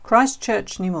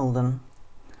Christchurch, New Malden,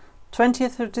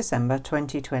 20th of December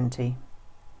 2020.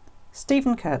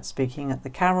 Stephen Kurt speaking at the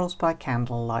Carols by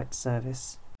Candlelight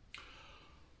service.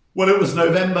 Well, it was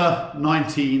November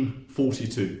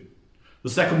 1942. The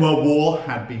Second World War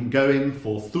had been going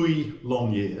for 3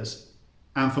 long years,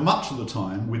 and for much of the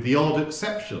time, with the odd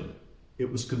exception, it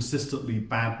was consistently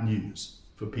bad news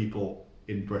for people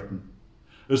in Britain,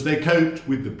 as they coped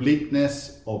with the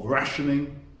bleakness of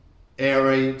rationing, air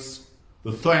raids,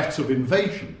 the threat of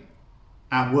invasion,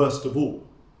 and worst of all,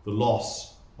 the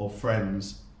loss of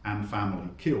friends and family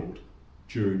killed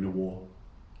during the war.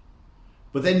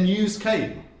 But then news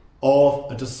came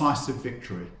of a decisive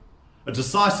victory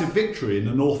in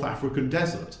the North African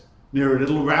desert near a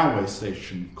little railway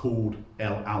station called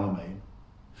El Alamein.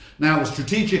 Now, the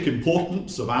strategic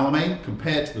importance of Alamein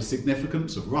compared to the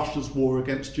significance of Russia's war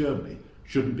against Germany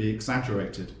shouldn't be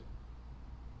exaggerated.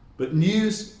 But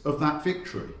news of that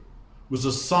victory was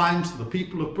a sign to the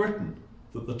people of Britain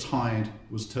that the tide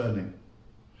was turning.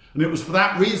 And it was for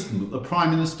that reason that the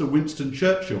Prime Minister Winston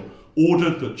Churchill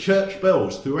ordered that church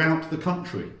bells throughout the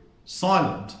country,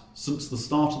 silent since the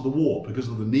start of the war because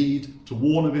of the need to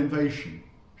warn of invasion,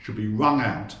 should be rung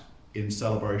out in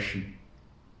celebration.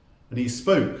 And he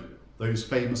spoke those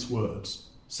famous words,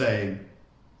 saying,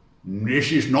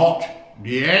 "This is not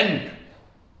the end.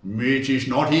 It is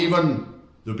not even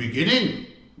the beginning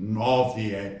of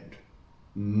the end.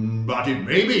 But it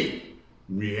may be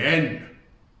the end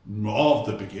of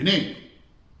the beginning."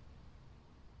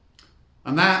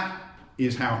 And that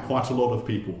is how quite a lot of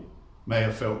people may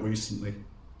have felt recently.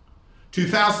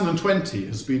 2020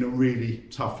 has been a really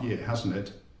tough year, hasn't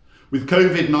it? With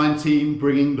COVID-19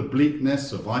 bringing the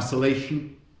bleakness of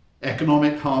isolation,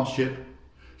 economic hardship,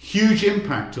 huge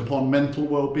impact upon mental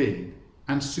well-being,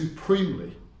 and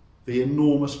supremely, the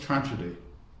enormous tragedy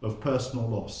of personal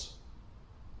loss.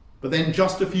 But then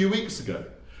just a few weeks ago,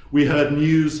 we heard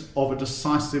news of a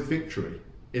decisive victory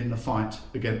in the fight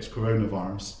against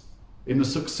coronavirus, in the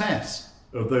success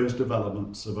of those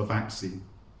developments of a vaccine.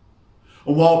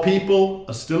 And while people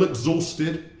are still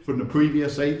exhausted from the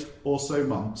previous 8 or so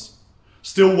months,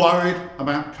 still worried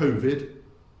about COVID,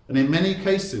 and in many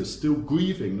cases still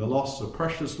grieving the loss of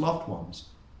precious loved ones,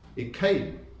 it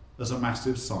came as a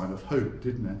massive sign of hope,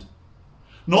 didn't it?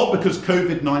 Not because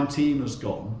COVID-19 has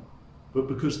gone, but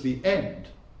because the end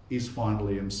is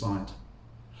finally in sight.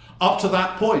 Up to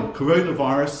that point,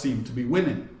 coronavirus seemed to be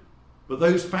winning, but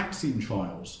those vaccine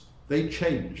trials, they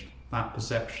changed that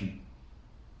perception.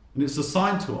 And it's a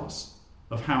sign to us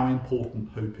of how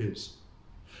important hope is.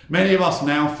 Many of us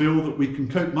now feel that we can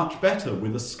cope much better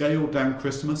with a scaled down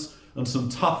Christmas and some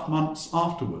tough months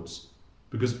afterwards,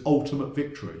 because ultimate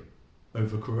victory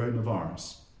over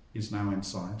coronavirus is now in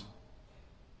sight.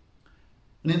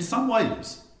 And in some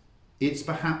ways, it's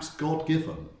perhaps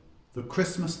God-given that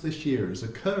Christmas this year is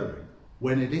occurring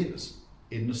when it is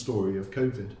in the story of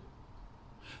COVID.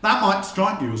 That might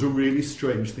strike you as a really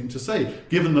strange thing to say,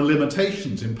 given the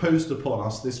limitations imposed upon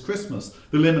us this Christmas,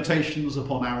 the limitations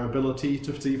upon our ability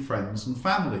to see friends and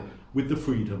family with the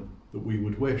freedom that we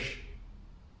would wish.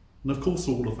 And of course,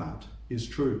 all of that is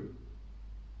true.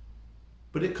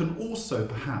 But it can also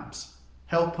perhaps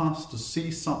help us to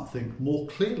see something more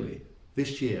clearly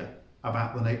this year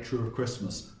about the nature of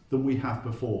Christmas than we have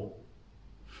before.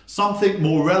 Something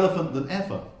more relevant than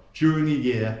ever during a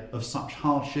year of such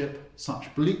hardship,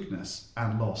 such bleakness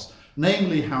and loss,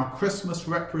 namely how Christmas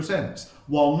represents,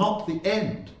 while not the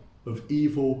end of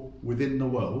evil within the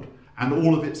world and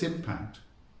all of its impact,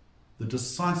 the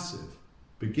decisive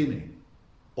beginning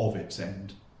of its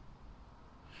end.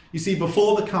 You see,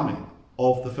 before the coming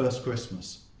of the first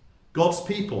Christmas, God's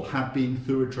people had been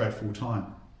through a dreadful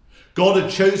time. God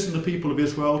had chosen the people of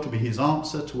Israel to be his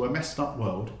answer to a messed up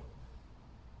world,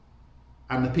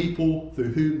 and the people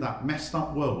through whom that messed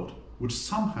up world would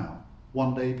somehow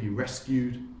one day be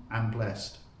rescued and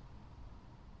blessed.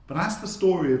 But as the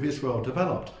story of Israel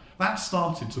developed, that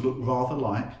started to look rather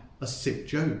like a sick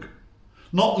joke.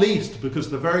 Not least because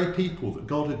the very people that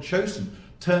God had chosen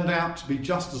turned out to be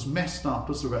just as messed up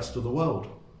as the rest of the world.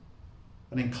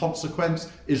 And in consequence,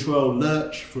 Israel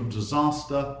lurched from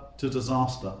disaster to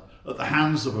disaster at the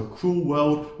hands of a cruel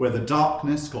world where the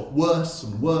darkness got worse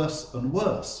and worse and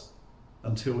worse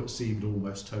until it seemed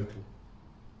almost total.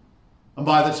 And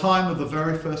by the time of the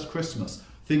very first Christmas,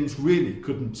 things really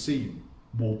couldn't seem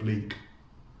more bleak.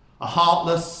 A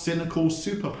heartless, cynical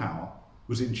superpower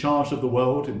was in charge of the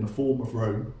world in the form of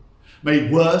Rome,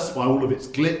 made worse by all of its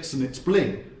glitz and its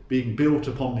bling being built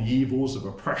upon the evils of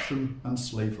oppression and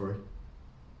slavery.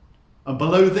 And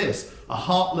below this, a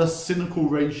heartless, cynical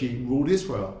regime ruled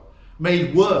Israel,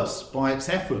 made worse by its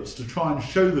efforts to try and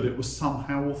show that it was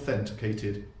somehow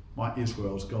authenticated by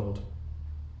Israel's God.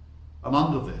 And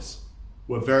under this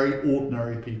were very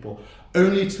ordinary people,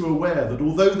 only too aware that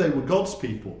although they were God's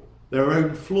people, their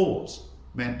own flaws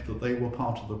meant that they were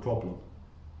part of the problem,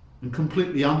 and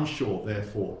completely unsure,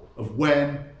 therefore, of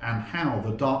when and how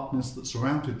the darkness that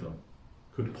surrounded them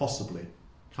could possibly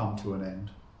come to an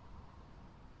end.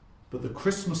 But the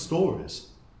Christmas stories,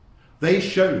 they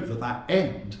showed that that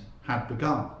end had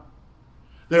begun.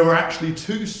 There were actually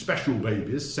two special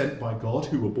babies sent by God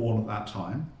who were born at that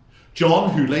time. John,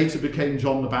 who later became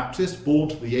John the Baptist, born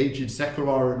to the aged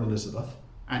Zechariah and Elizabeth,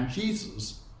 and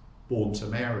Jesus, born to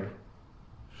Mary.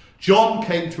 John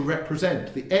came to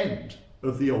represent the end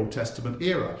of the Old Testament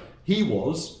era. He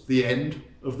was the end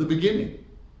of the beginning,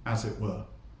 as it were.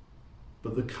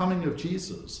 But the coming of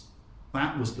Jesus,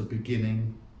 that was the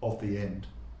beginning of the end.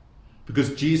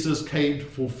 Because Jesus came to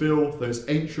fulfill those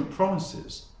ancient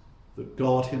promises that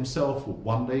God himself would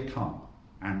one day come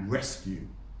and rescue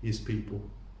his people.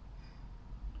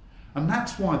 And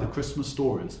that's why the Christmas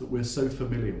stories that we're so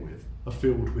familiar with are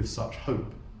filled with such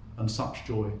hope and such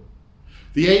joy.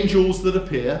 The angels that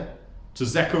appear to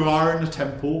Zechariah in the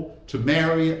temple, to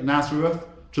Mary at Nazareth,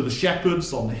 to the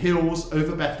shepherds on the hills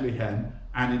over Bethlehem,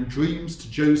 and in dreams to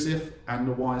Joseph and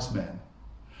the wise men.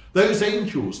 Those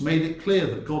angels made it clear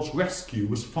that God's rescue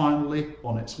was finally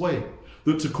on its way.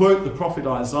 That, to quote the prophet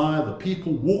Isaiah, the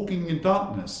people walking in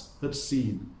darkness had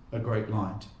seen a great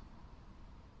light.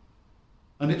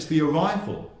 And it's the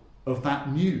arrival of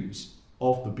that news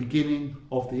of the beginning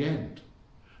of the end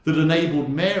that enabled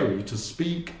Mary to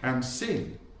speak and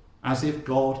sing as if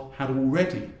God had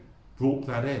already brought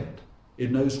that end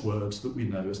in those words that we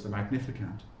know as the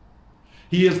Magnificat.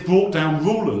 He has brought down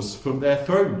rulers from their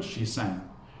thrones, she sang.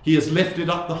 He has lifted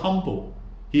up the humble.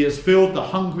 He has filled the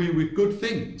hungry with good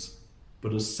things,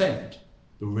 but has sent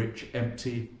the rich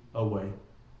empty away.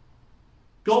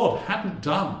 God hadn't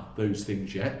done those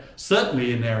things yet,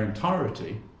 certainly in their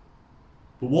entirety,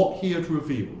 but what he had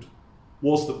revealed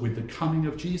was that with the coming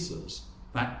of Jesus,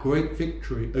 that great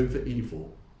victory over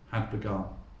evil had begun.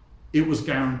 It was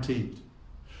guaranteed.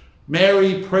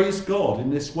 Mary praised God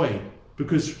in this way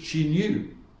because she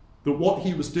knew that what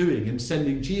he was doing in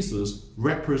sending Jesus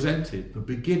represented the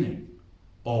beginning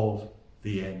of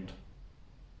the end.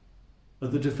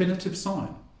 The definitive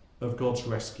sign of God's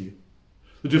rescue.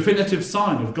 The definitive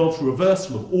sign of God's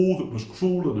reversal of all that was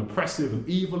cruel and oppressive and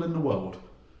evil in the world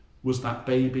was that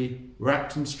baby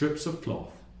wrapped in strips of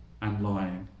cloth and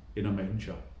lying in a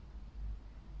manger.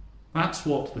 That's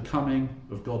what the coming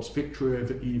of God's victory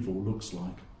over evil looks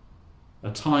like.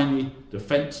 A tiny,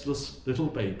 defenceless little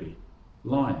baby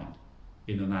lying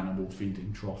in an animal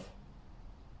feeding trough.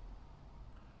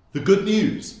 The good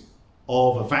news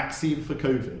of a vaccine for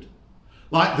COVID,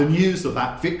 like the news of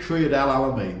that victory at El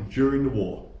Alamein during the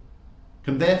war,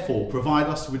 can therefore provide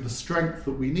us with the strength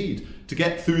that we need to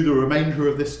get through the remainder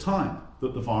of this time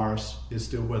that the virus is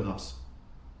still with us,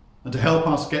 and to help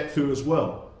us get through as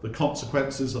well the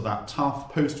consequences of that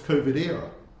tough post-COVID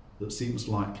era that seems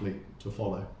likely to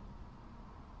follow.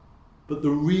 But the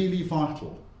really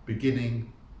vital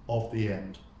beginning of the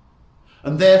end,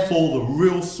 and therefore the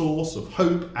real source of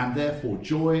hope and therefore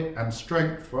joy and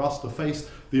strength for us to face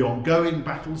the ongoing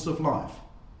battles of life,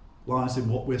 lies in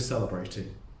what we're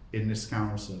celebrating in this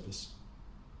carol service.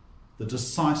 The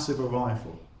decisive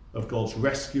arrival of God's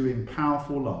rescuing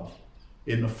powerful love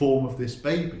in the form of this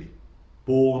baby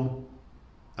born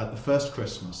at the first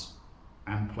Christmas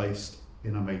and placed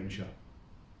in a manger.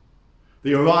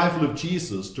 The arrival of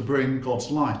Jesus to bring God's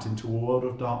light into a world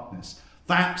of darkness.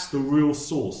 That's the real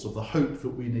source of the hope that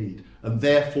we need, and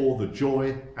therefore the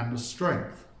joy and the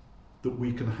strength that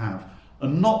we can have,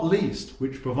 and not least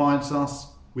which provides us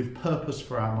with purpose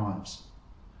for our lives.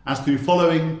 As through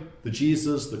following the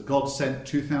Jesus that God sent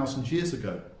 2,000 years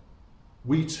ago,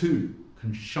 we too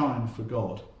can shine for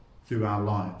God through our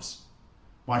lives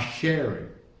by sharing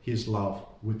his love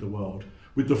with the world.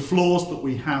 With the flaws that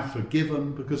we have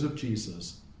forgiven because of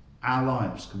Jesus, our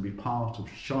lives can be part of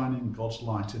shining God's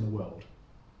light in the world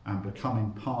and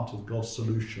becoming part of God's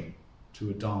solution to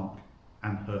a dark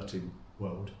and hurting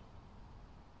world.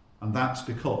 And that's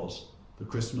because the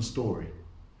Christmas story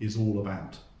is all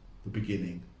about the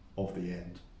beginning of the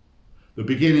end. The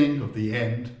beginning of the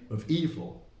end of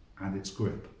evil and its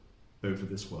grip over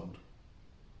this world.